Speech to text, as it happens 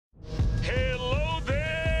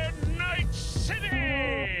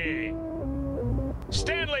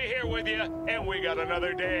with you, and we got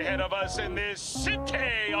another day ahead of us in this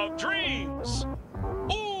city of dreams.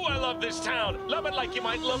 Ooh, I love this town. Love it like you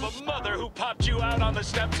might love a mother who popped you out on the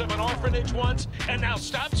steps of an orphanage once and now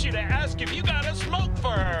stops you to ask if you got a smoke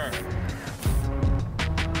for her.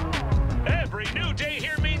 Every new day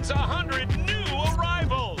here means 100 new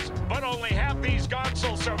arrivals, but only half these gonks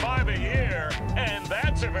will survive a year, and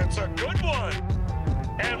that's if it's a good one.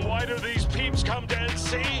 And why do these peeps come to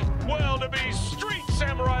NC? Well, to be street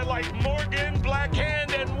samurai like Morgan,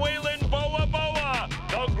 Blackhand, and Waylon Boa Boa.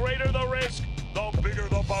 The greater the risk, the bigger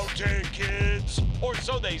the bounty, kids. Or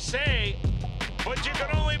so they say. But you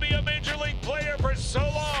can only be a major league player for so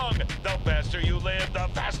long. The faster you live, the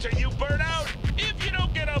faster you burn out. If you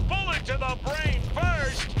don't get a bullet to the brain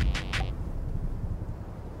first.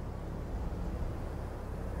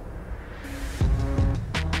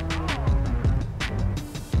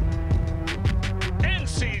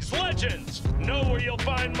 NC's legends. Know where you'll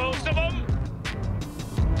find most of them?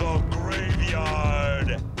 The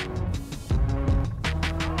graveyard.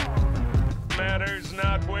 Matters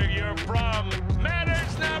not where you're from.